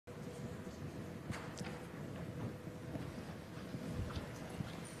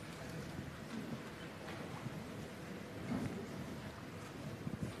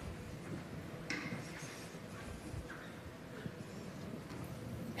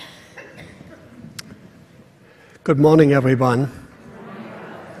Good morning, everyone.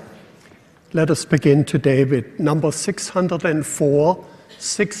 Let us begin today with number 604,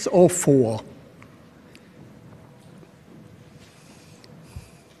 604.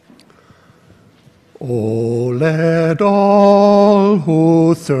 Oh, let all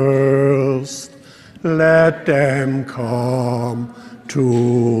who thirst, let them come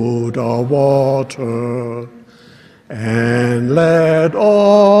to the water. And let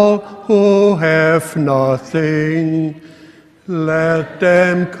all who have nothing, let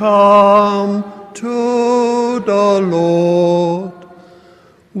them come to the Lord.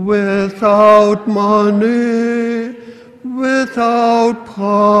 Without money, without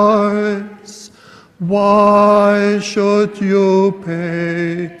price, why should you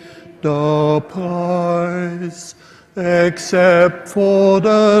pay the price except for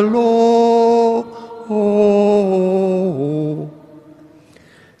the Lord?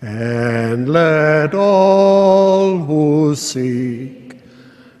 And let all who seek,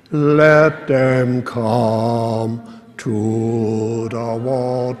 let them come to the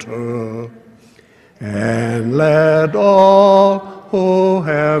water. And let all who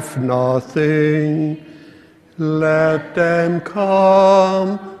have nothing, let them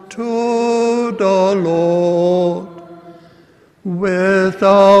come to the Lord.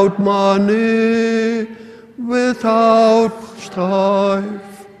 Without money, without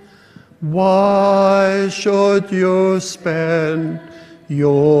strife, why should you spend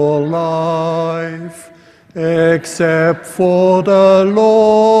your life except for the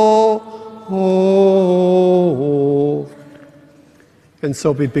Lord? And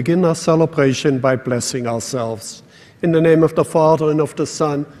so we begin our celebration by blessing ourselves. In the name of the Father, and of the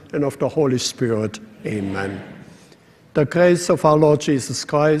Son, and of the Holy Spirit. Amen. The grace of our Lord Jesus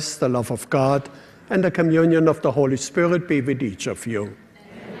Christ, the love of God, and the communion of the Holy Spirit be with each of you.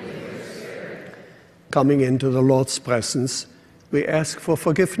 Coming into the Lord's presence, we ask for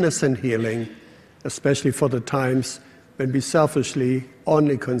forgiveness and healing, especially for the times when we selfishly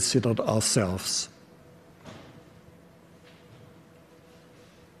only considered ourselves.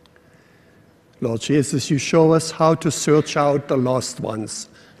 Lord Jesus, you show us how to search out the lost ones.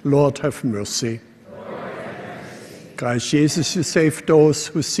 Lord, have mercy. Christ Jesus, you save those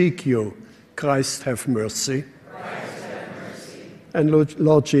who seek you. Christ, have mercy. Christ, have mercy. And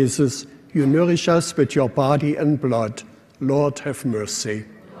Lord Jesus, you nourish us with your body and blood. Lord, have mercy.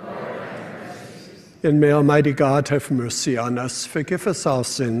 Lord, have mercy. And may Almighty God have mercy on us, forgive us our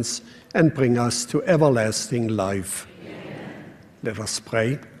sins, and bring us to everlasting life. Amen. Let us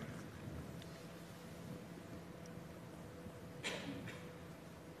pray.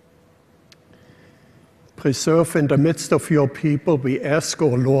 Preserve in the midst of your people, we ask, O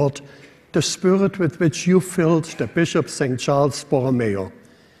Lord, the spirit with which you filled the Bishop St. Charles Borromeo,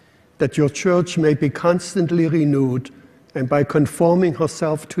 that your church may be constantly renewed and by conforming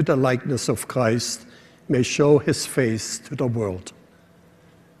herself to the likeness of Christ, may show his face to the world.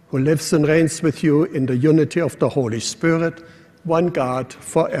 Who lives and reigns with you in the unity of the Holy Spirit, one God,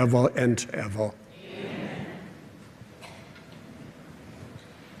 forever and ever.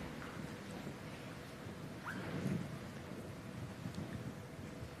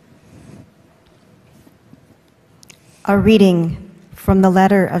 A reading from the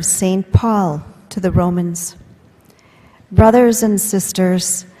letter of St. Paul to the Romans. Brothers and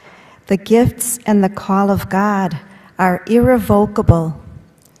sisters, the gifts and the call of God are irrevocable.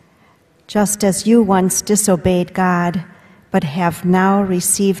 Just as you once disobeyed God, but have now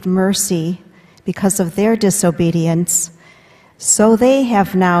received mercy because of their disobedience, so they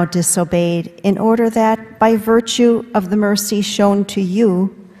have now disobeyed in order that, by virtue of the mercy shown to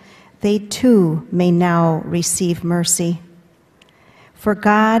you, they too may now receive mercy. For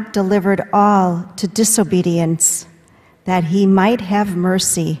God delivered all to disobedience, that he might have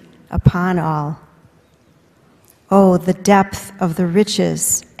mercy upon all. Oh, the depth of the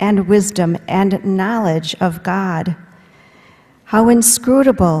riches and wisdom and knowledge of God! How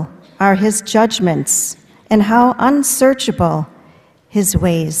inscrutable are his judgments, and how unsearchable his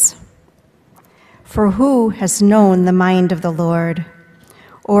ways. For who has known the mind of the Lord?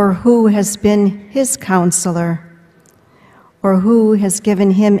 Or who has been his counselor? Or who has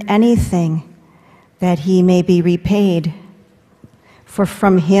given him anything that he may be repaid? For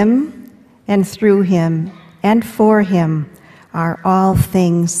from him and through him and for him are all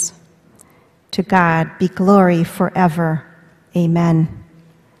things. To God be glory forever. Amen.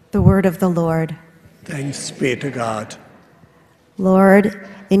 The word of the Lord. Thanks be to God. Lord,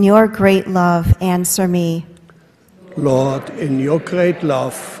 in your great love, answer me. Lord, in your great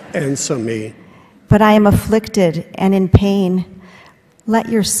love, answer me. But I am afflicted and in pain. Let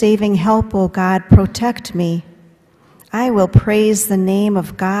your saving help, O God, protect me. I will praise the name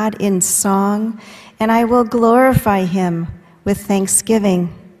of God in song, and I will glorify him with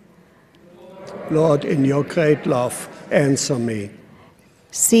thanksgiving. Lord, in your great love, answer me.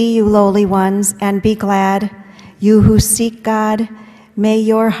 See, you lowly ones, and be glad. You who seek God, may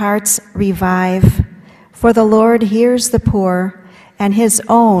your hearts revive. For the Lord hears the poor, and his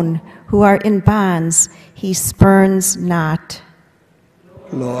own who are in bonds he spurns not.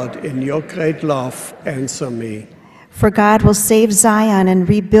 Lord, in your great love, answer me. For God will save Zion and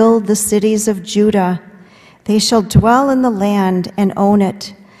rebuild the cities of Judah. They shall dwell in the land and own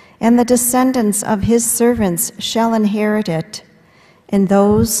it, and the descendants of his servants shall inherit it, and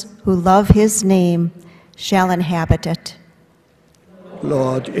those who love his name shall inhabit it.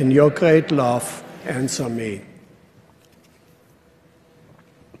 Lord, in your great love, answer me.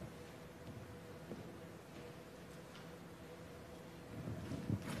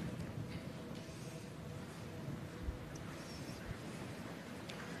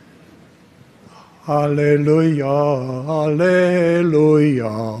 Alleluia,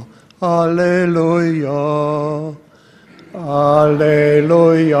 alleluia, alleluia.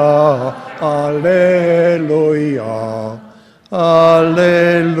 Alleluia, alleluia,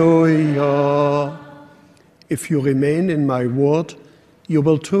 alleluia. If you remain in my word, you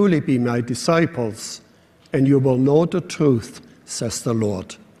will truly be my disciples, and you will know the truth, says the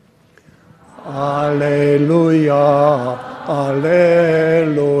Lord. Alleluia,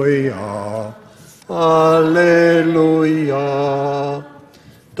 alleluia, alleluia.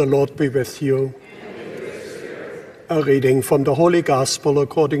 The Lord be with you. A reading from the Holy Gospel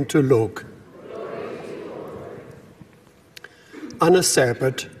according to Luke. On a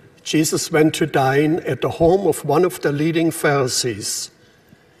Sabbath, Jesus went to dine at the home of one of the leading Pharisees.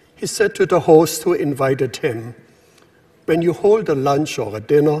 He said to the host who invited him, "When you hold a lunch or a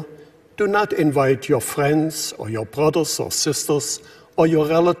dinner, do not invite your friends or your brothers or sisters or your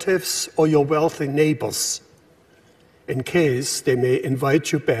relatives or your wealthy neighbors, in case they may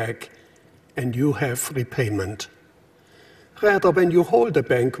invite you back and you have repayment. Rather, when you hold a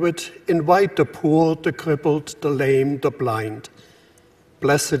banquet, invite the poor, the crippled, the lame, the blind.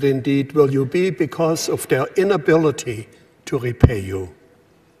 Blessed indeed will you be because of their inability to repay you.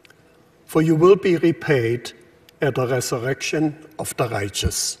 For you will be repaid at the resurrection of the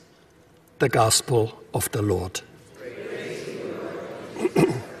righteous." The Gospel of the Lord.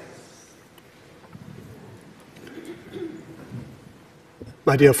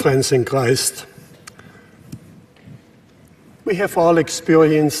 My dear friends in Christ, we have all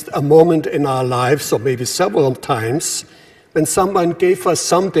experienced a moment in our lives, or maybe several times, when someone gave us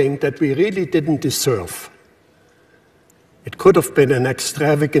something that we really didn't deserve. It could have been an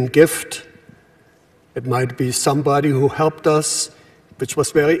extravagant gift. It might be somebody who helped us, which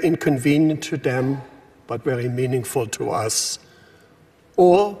was very inconvenient to them, but very meaningful to us.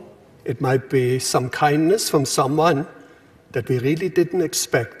 Or it might be some kindness from someone that we really didn't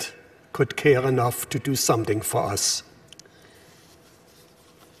expect could care enough to do something for us.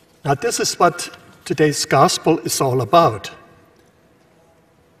 Now, this is what today's gospel is all about.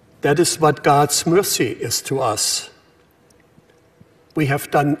 That is what God's mercy is to us. We have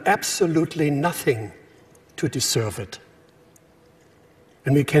done absolutely nothing to deserve it.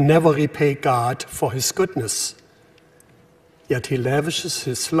 And we can never repay God for his goodness. Yet he lavishes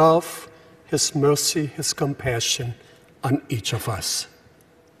his love, his mercy, his compassion on each of us.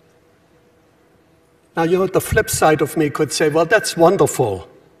 Now, the flip side of me could say, well, that's wonderful.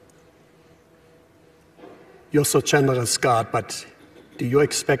 You're so generous, God, but do you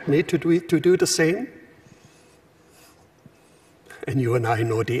expect me to do the same? And you and I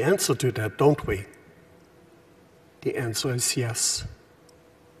know the answer to that, don't we? The answer is yes.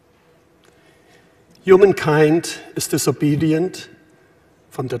 Humankind is disobedient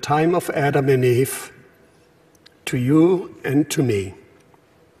from the time of Adam and Eve to you and to me.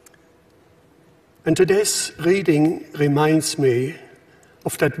 And today's reading reminds me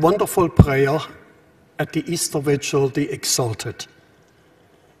of that wonderful prayer at the Easter Vigil, the Exalted.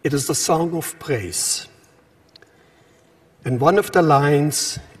 It is the song of praise. And one of the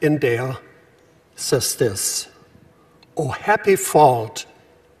lines in there says this: "O happy fault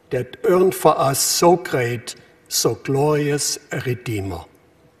that earned for us so great, so glorious a Redeemer."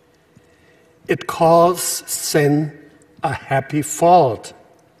 It calls sin a happy fault.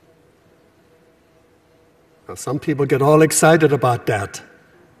 Now, some people get all excited about that.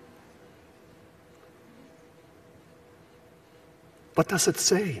 What does it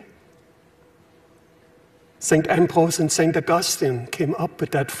say? St. Ambrose and St. Augustine came up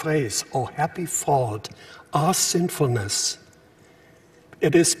with that phrase, "O happy fault, our sinfulness."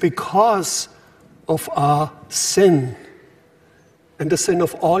 It is because of our sin and the sin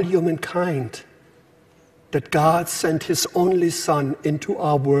of all humankind, that God sent his only Son into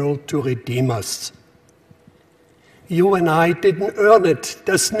our world to redeem us. You and I didn't earn it.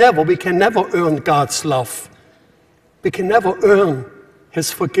 We can never earn God's love. We can never earn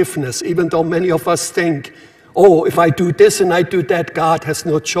his forgiveness, even though many of us think, oh, if I do this and I do that, God has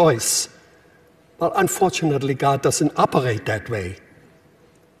no choice. Well, unfortunately, God doesn't operate that way.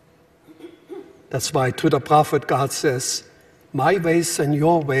 That's why through the prophet God says, my ways and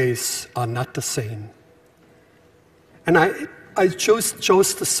your ways are not the same. And I chose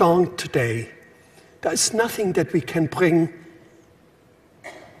the song today. There is nothing that we can bring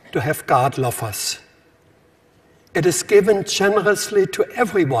to have God love us. It is given generously to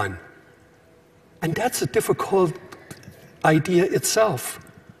everyone. And that's a difficult idea itself.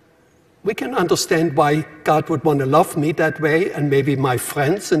 We can understand why God would want to love me that way, and maybe my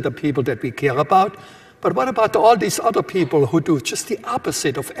friends and the people that we care about. But what about all these other people who do just the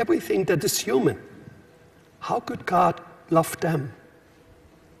opposite of everything that is human? How could God love them?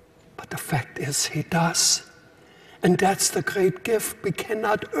 But the fact is, he does. And that's the great gift. We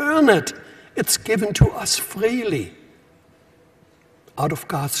cannot earn it. It's given to us freely, out of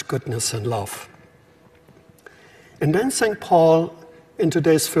God's goodness and love. And then St. Paul, in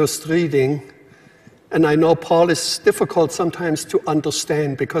today's first reading, and I know Paul is difficult sometimes to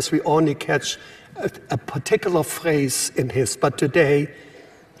understand because we only catch a particular phrase in his, but today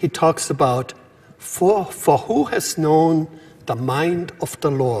he talks about, for who has known the mind of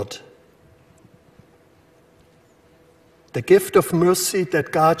the Lord? The gift of mercy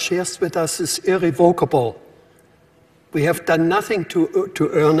that God shares with us is irrevocable. We have done nothing to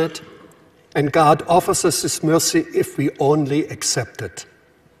earn it, and God offers us his mercy if we only accept it.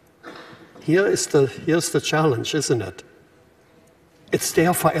 Here's the challenge, isn't it? It's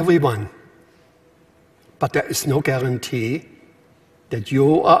there for everyone, but there is no guarantee that you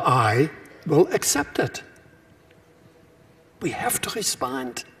or I will accept it. We have to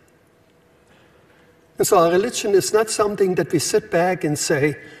respond. And so our religion is not something that we sit back and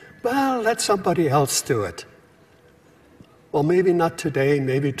say, well, let somebody else do it. Or maybe not today,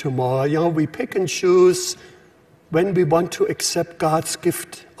 maybe tomorrow. We pick and choose when we want to accept God's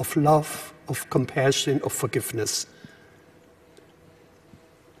gift of love, of compassion, of forgiveness.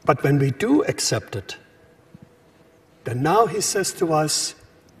 But when we do accept it, then now he says to us,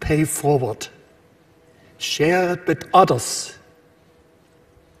 pay forward. Share it with others.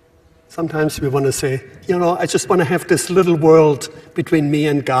 Sometimes we want to say, I just want to have this little world between me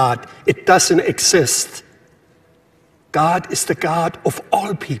and God. It doesn't exist. God is the God of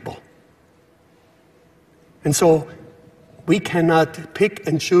all people. And so we cannot pick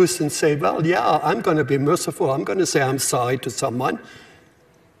and choose and say, well, yeah, I'm going to be merciful. I'm going to say I'm sorry to someone.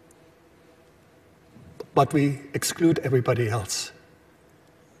 But we exclude everybody else.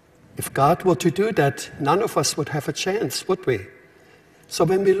 If God were to do that, none of us would have a chance, would we? So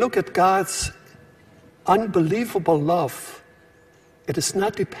when we look at God's unbelievable love, it is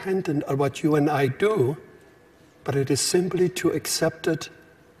not dependent on what you and I do, but it is simply to accept it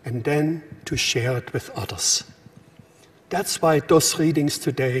and then to share it with others. That's why those readings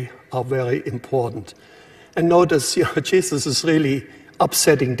today are very important. And notice, Jesus is really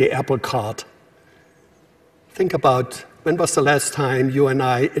upsetting the apple cart. Think about, when was the last time you and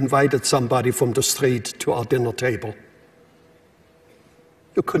I invited somebody from the street to our dinner table?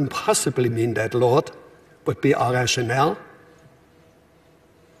 You couldn't possibly mean that, Lord, would be our rationale.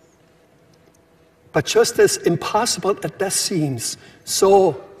 But just as impossible as that seems,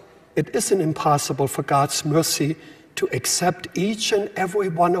 so it isn't impossible for God's mercy to accept each and every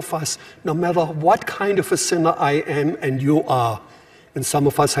one of us, no matter what kind of a sinner I am and you are. And some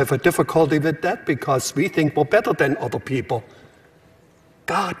of us have a difficulty with that because we think we're better than other people.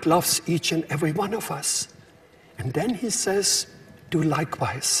 God loves each and every one of us. And then he says, do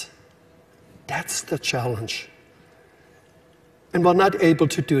likewise. That's the challenge. And we're not able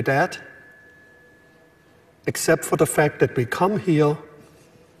to do that except for the fact that we come here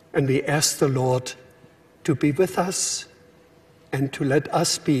and we ask the Lord to be with us and to let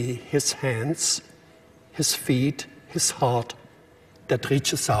us be his hands, his feet, his heart that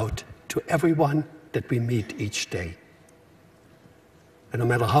reaches out to everyone that we meet each day. And no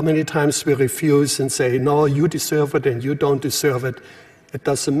matter how many times we refuse and say, no, you deserve it and you don't deserve it, it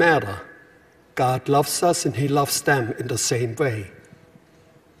doesn't matter. God loves us and he loves them in the same way.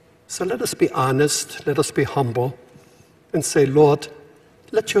 So let us be honest, let us be humble, and say, Lord,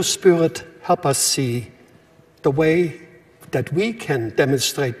 let your Spirit help us see the way that we can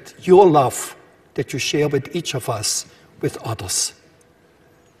demonstrate your love that you share with each of us with others.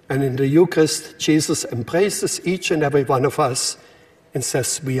 And in the Eucharist, Jesus embraces each and every one of us and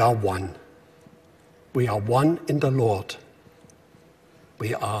says, we are one. We are one in the Lord.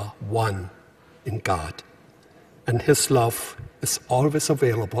 We are one in God. And his love is always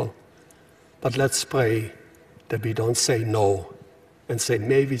available. But let's pray that we don't say no and say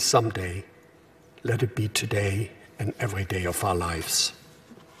maybe someday. Let it be today and every day of our lives.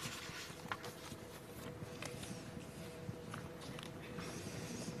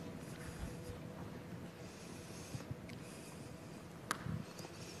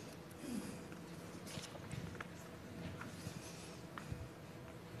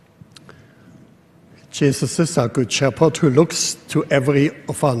 Jesus is our good shepherd who looks to every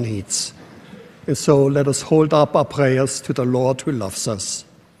of our needs. And so let us hold up our prayers to the Lord who loves us.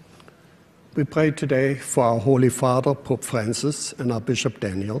 We pray today for our Holy Father, Pope Francis, and our Bishop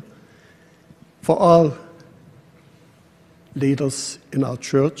Daniel, for all leaders in our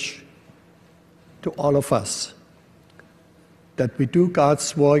church, to all of us, that we do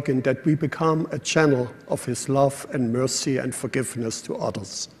God's work and that we become a channel of his love and mercy and forgiveness to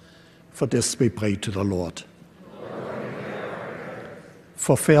others. For this we pray to the Lord.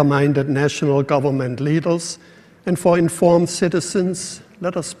 For fair-minded national government leaders and for informed citizens,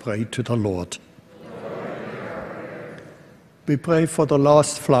 let us pray to the Lord. We pray for the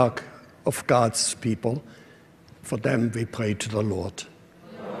lost flock of God's people. For them we pray to the Lord.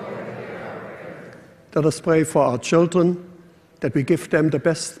 Let us pray for our children, that we give them the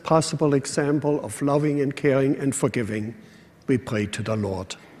best possible example of loving and caring and forgiving. We pray to the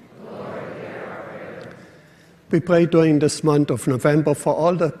Lord. We pray during this month of November for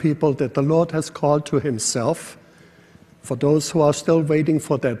all the people that the Lord has called to himself, for those who are still waiting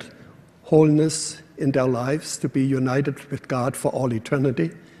for that wholeness in their lives to be united with God for all eternity.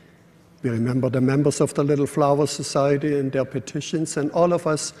 We remember the members of the Little Flower Society and their petitions, and all of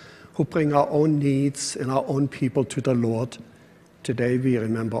us who bring our own needs and our own people to the Lord. Today we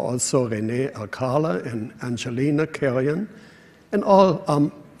remember also Renee Alcala and Angelina Carrion, and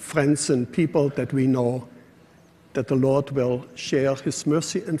all friends and people that we know, that the Lord will share his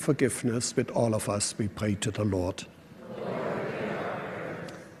mercy and forgiveness with all of us. We pray to the Lord.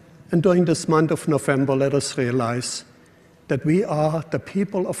 And during this month of November, let us realize that we are the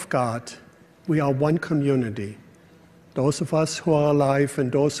people of God. We are one community. Those of us who are alive and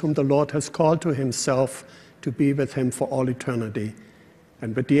those whom the Lord has called to himself to be with him for all eternity.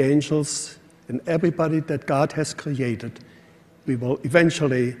 And with the angels and everybody that God has created, we will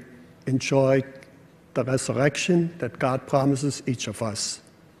eventually enjoy the resurrection that God promises each of us.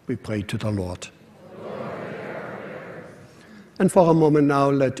 We pray to the Lord. And for a moment now,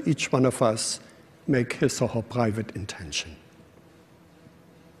 let each one of us make his or her private intention.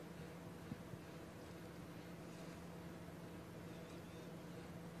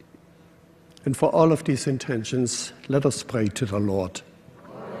 And for all of these intentions, let us pray to the Lord.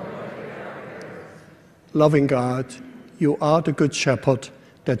 Loving God, you are the good shepherd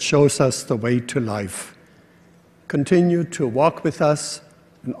that shows us the way to life. Continue to walk with us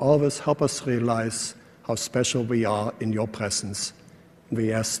and always help us realize how special we are in your presence.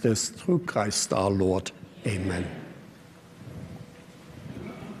 We ask this through Christ our Lord. Amen.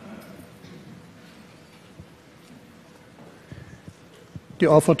 The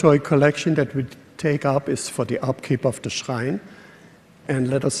offertory collection that we take up is for the upkeep of the shrine. And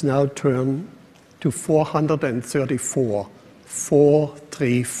let us now turn to 434.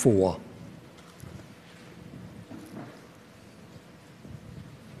 434.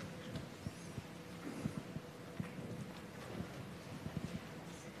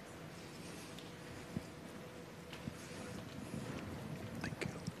 Thank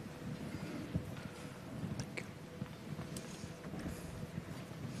you. Thank you.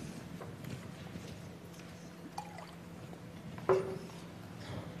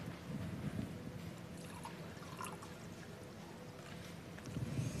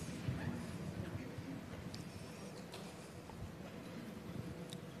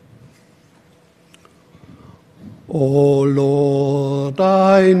 O Lord,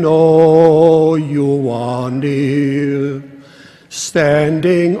 I know you are near,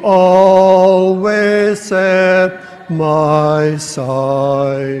 standing always at my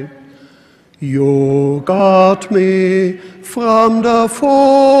side. You guard me from the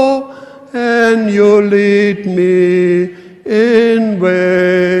foe, and you lead me in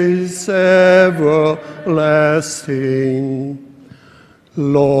ways everlasting.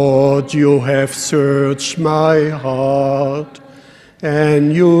 Lord, you have searched my heart,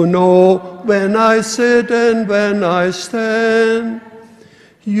 and you know when I sit and when I stand.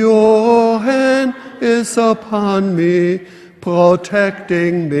 Your hand is upon me,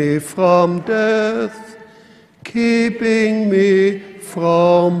 protecting me from death, keeping me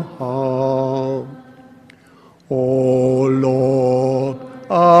from harm. O Lord,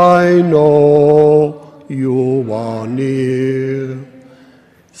 I know you are near,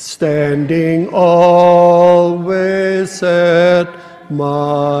 standing always at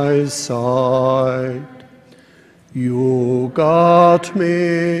my side. You guard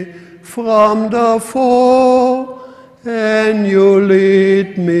me from the foe, and you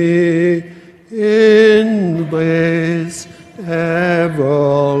lead me in ways everlasting.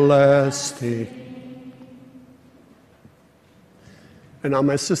 And now,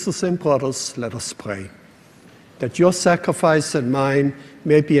 my sisters and brothers, let us pray, that your sacrifice and mine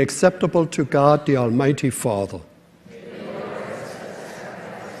may be acceptable to God, the Almighty Father.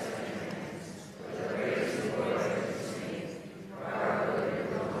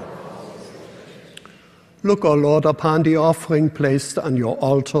 Look, O Lord, upon the offering placed on your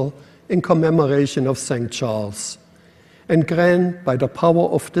altar in commemoration of St. Charles, and grant by the power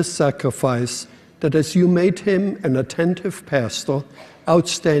of this sacrifice that as you made him an attentive pastor,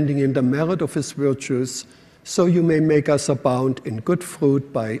 outstanding in the merit of his virtues, so you may make us abound in good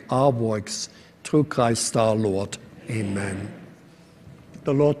fruit by our works, through Christ our Lord. Amen.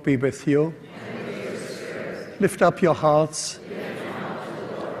 The Lord be with you. And with your spirit. Lift up your hearts.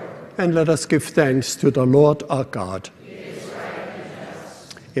 And let us give thanks to the Lord our God.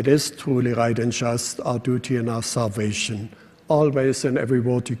 It is truly right and just, our duty and our salvation, always and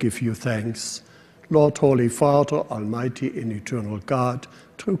everywhere to give you thanks. Lord, Holy Father, Almighty and eternal God,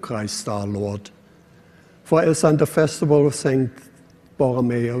 through Christ our Lord. For as on the festival of St.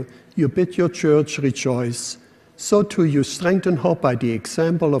 Borromeo, you bid your church rejoice, so too you strengthen her by the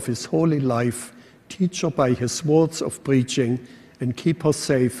example of his holy life, teach her by his words of preaching, and keep her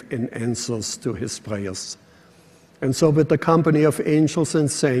safe in answers to his prayers. And so with the company of angels and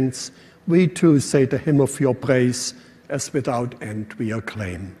saints, we too say the hymn of your praise, as without end we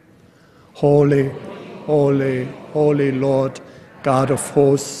acclaim. Holy, holy, holy Lord, God of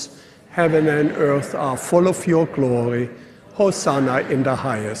hosts, heaven and earth are full of your glory. Hosanna in the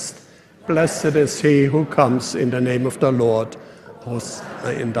highest. Blessed is he who comes in the name of the Lord.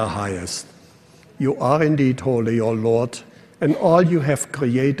 Hosanna in the highest. You are indeed holy, O Lord, and all you have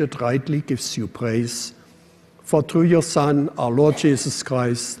created rightly gives you praise. For through your Son, our Lord Jesus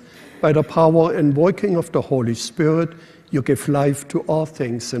Christ, by the power and working of the Holy Spirit, you give life to all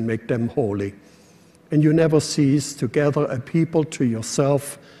things and make them holy. And you never cease to gather a people to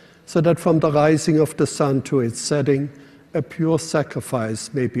yourself, so that from the rising of the sun to its setting, a pure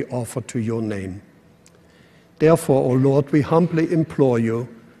sacrifice may be offered to your name. Therefore, O Lord, we humbly implore you,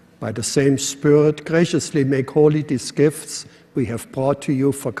 by the same Spirit, graciously make holy these gifts we have brought to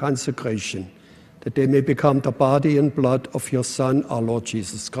you for consecration, that they may become the body and blood of your Son, our Lord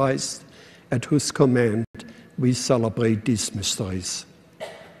Jesus Christ, at whose command we celebrate these mysteries.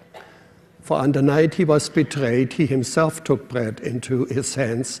 For on the night he was betrayed, he himself took bread into his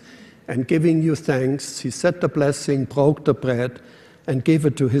hands, and giving you thanks, he said the blessing, broke the bread, and gave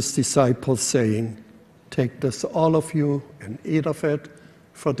it to his disciples, saying, "Take this, all of you, and eat of it,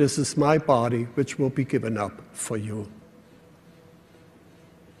 for this is my body, which will be given up for you."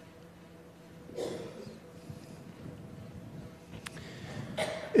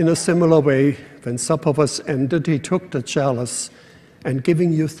 In a similar way, when supper was ended, he took the chalice, and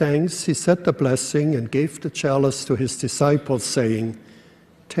giving you thanks, he said the blessing and gave the chalice to his disciples, saying,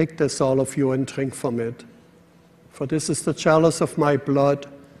 "Take this, all of you, and drink from it. For this is the chalice of my blood,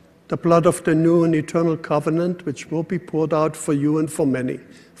 the blood of the new and eternal covenant, which will be poured out for you and for many,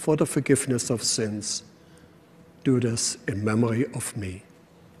 for the forgiveness of sins. Do this in memory of me."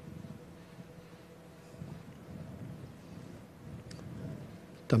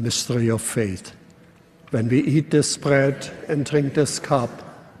 The mystery of faith. When we eat this bread and drink this cup,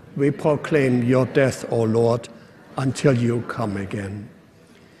 we proclaim your death, O Lord, until you come again.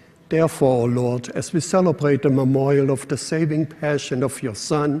 Therefore, O Lord, as we celebrate the memorial of the saving passion of your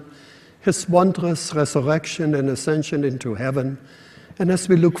Son, his wondrous resurrection and ascension into heaven, and as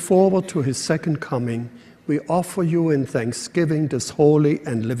we look forward to his second coming, we offer you in thanksgiving this holy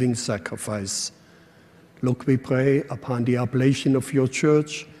and living sacrifice. Look, we pray, upon the oblation of your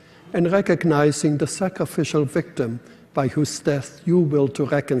church, and recognizing the sacrificial victim by whose death you will to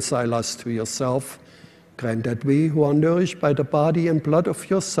reconcile us to yourself, grant that we who are nourished by the body and blood of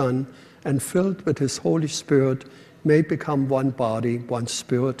your Son and filled with his Holy Spirit may become one body, one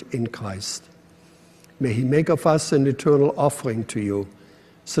spirit in Christ. May he make of us an eternal offering to you,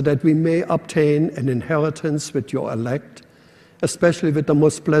 so that we may obtain an inheritance with your elect, especially with the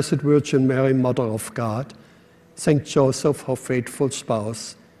most blessed Virgin Mary, Mother of God, St. Joseph, her faithful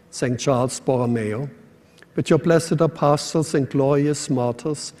spouse, St. Charles Borromeo, with your blessed apostles and glorious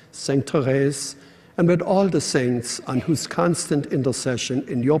martyrs, Saint Therese, and with all the saints on whose constant intercession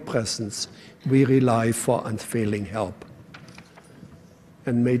in your presence we rely for unfailing help.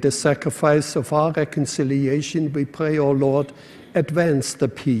 And may the sacrifice of our reconciliation, we pray, O Lord, advance the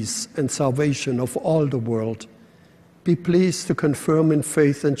peace and salvation of all the world. Be pleased to confirm in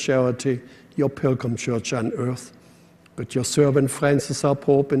faith and charity your pilgrim church on earth, with your servant Francis our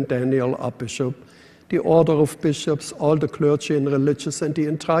Pope and Daniel our Bishop, the order of bishops, all the clergy and religious, and the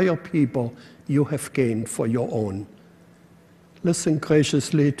entire people you have gained for your own. Listen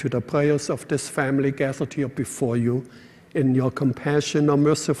graciously to the prayers of this family gathered here before you. In your compassion, O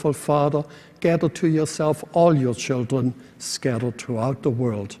merciful Father, gather to yourself all your children scattered throughout the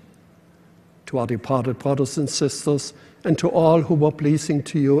world. To our departed brothers and sisters, and to all who were pleasing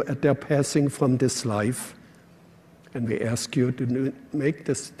to you at their passing from this life. And we ask you to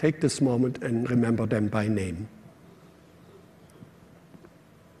take this moment and remember them by name.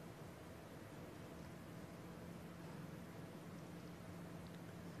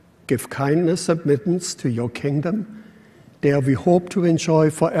 Give kindness admittance to your kingdom. There we hope to enjoy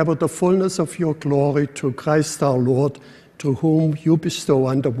forever the fullness of your glory through Christ our Lord, through whom you bestow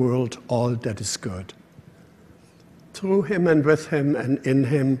on the world all that is good. Through him and with him and in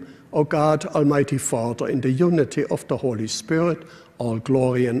him, O God, Almighty Father, in the unity of the Holy Spirit, all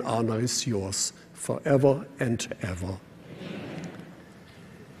glory and honor is yours, forever and ever.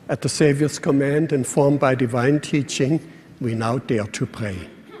 At the Savior's command, informed by divine teaching, we now dare to pray.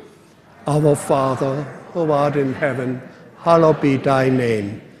 Our Father, who art in heaven, hallowed be thy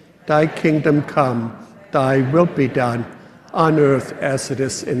name. Thy kingdom come, thy will be done, on earth as it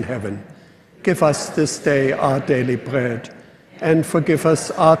is in heaven. Give us this day our daily bread, and forgive us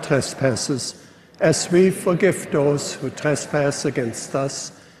our trespasses, as we forgive those who trespass against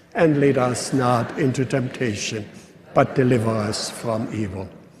us. And lead us not into temptation, but deliver us from evil.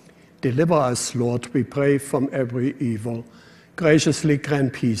 Deliver us, Lord, we pray, from every evil. Graciously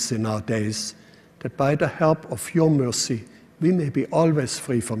grant peace in our days, that by the help of your mercy we may be always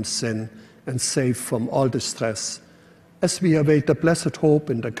free from sin and safe from all distress, as we await the blessed hope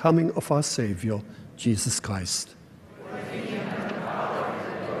in the coming of our Savior, Jesus Christ.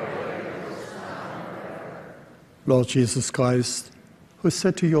 Lord Jesus Christ, who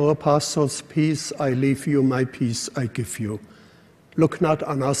said to your apostles, "Peace I leave you, my peace I give you," look not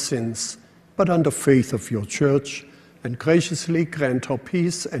on our sins, but on the faith of your church, and graciously grant her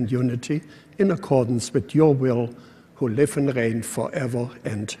peace and unity in accordance with your will, who live and reign forever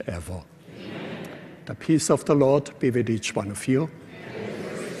and ever. Amen. The peace of the Lord be with each one of you.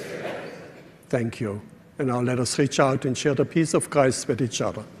 Thank you. And now let us reach out and share the peace of Christ with each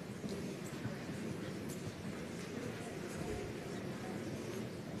other.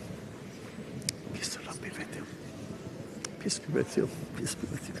 Peace the Lord be with you. Peace be with you. Peace be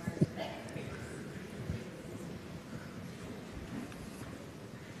with you.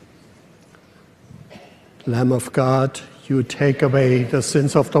 Lamb of God, you take away the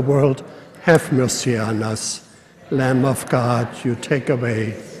sins of the world, have mercy on us. Lamb of God, you take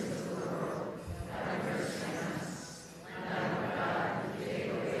away.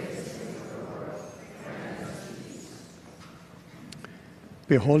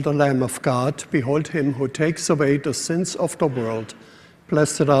 Behold the Lamb of God, behold him who takes away the sins of the world.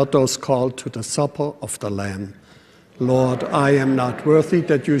 Blessed are those called to the supper of the Lamb. Lord, I am not worthy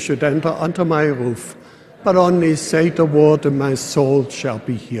that you should enter under my roof, but only say the word and my soul shall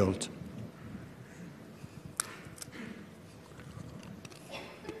be healed.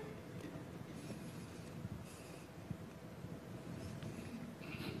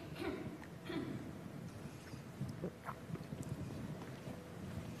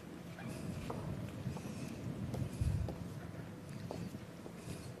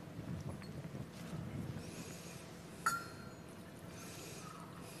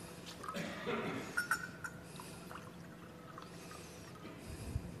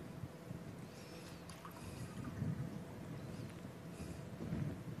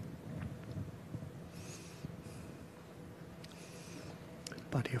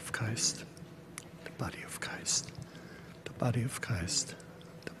 Body of Christ, the body of Christ, the body of Christ,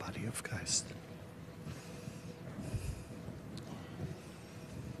 the body of Christ.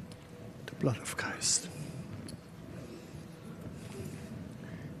 The blood of Christ,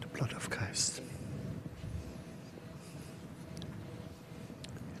 the blood of Christ,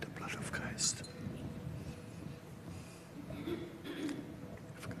 the blood of Christ.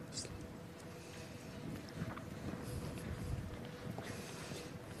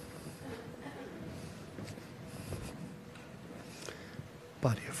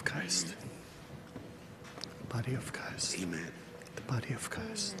 Body of Christ,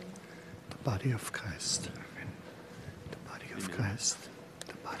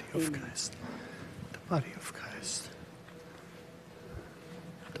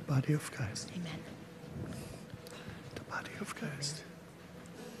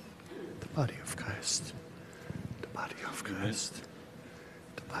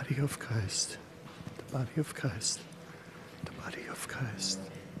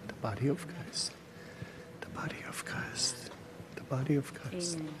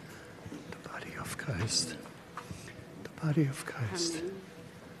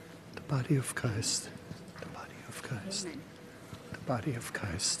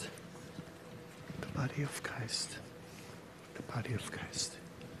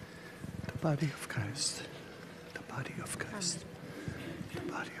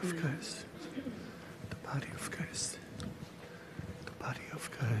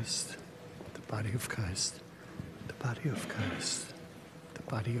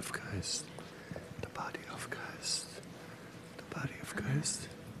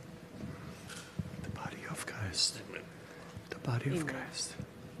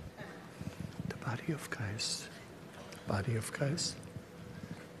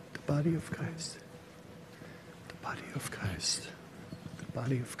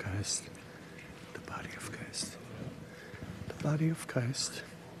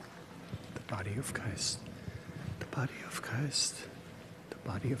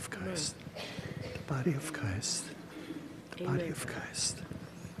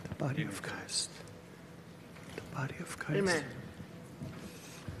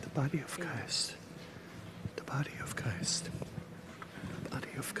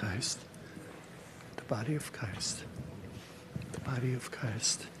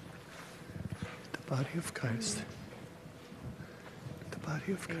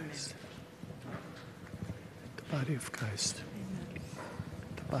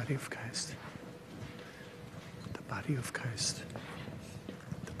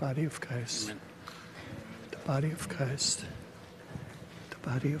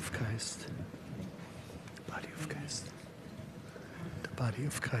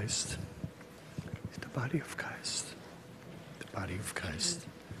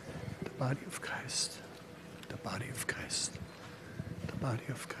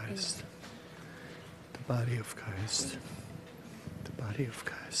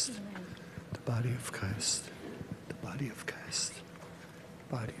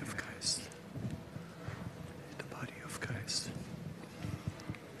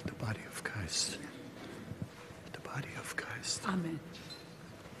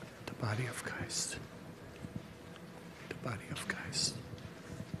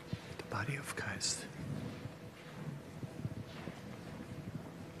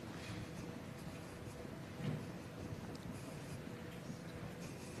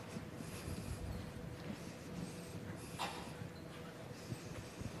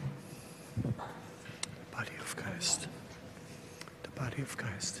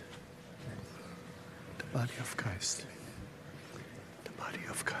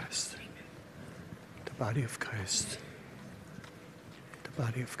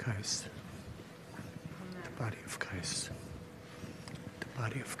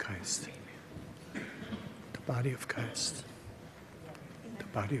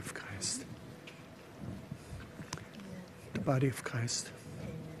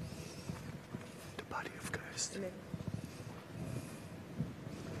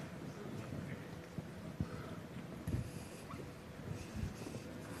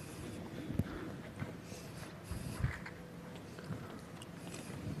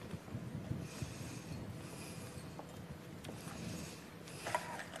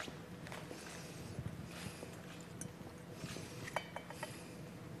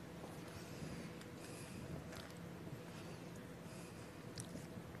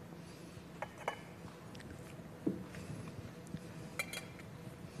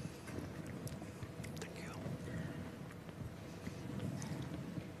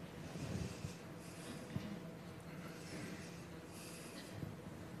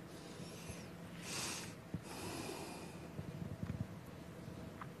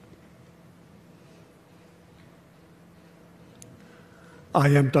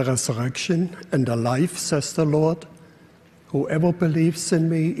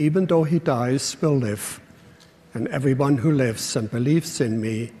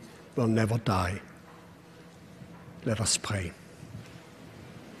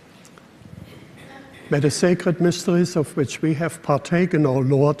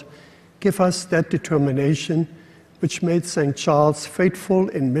 which made St. Charles faithful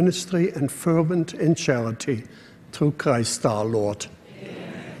in ministry and fervent in charity, through Christ our Lord.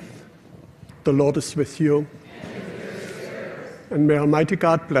 Amen. The Lord is with you. And may Almighty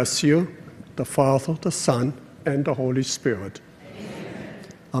God bless you, the Father, the Son, and the Holy Spirit. Amen.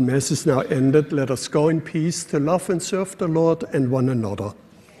 Our Mass is now ended. Let us go in peace to love and serve the Lord and one another.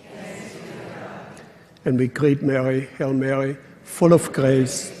 And we greet Mary, Hail Mary, full of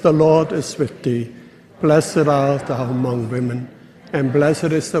grace, the Lord is with thee. Blessed art thou among women, and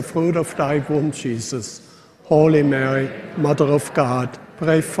blessed is the fruit of thy womb, Jesus. Holy Mary, Mother of God,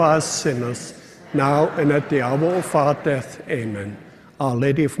 pray for us sinners, now and at the hour of our death. Amen. Our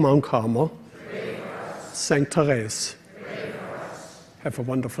Lady of Mount Carmel, Saint Therese, have a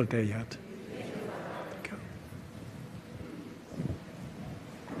wonderful day yet.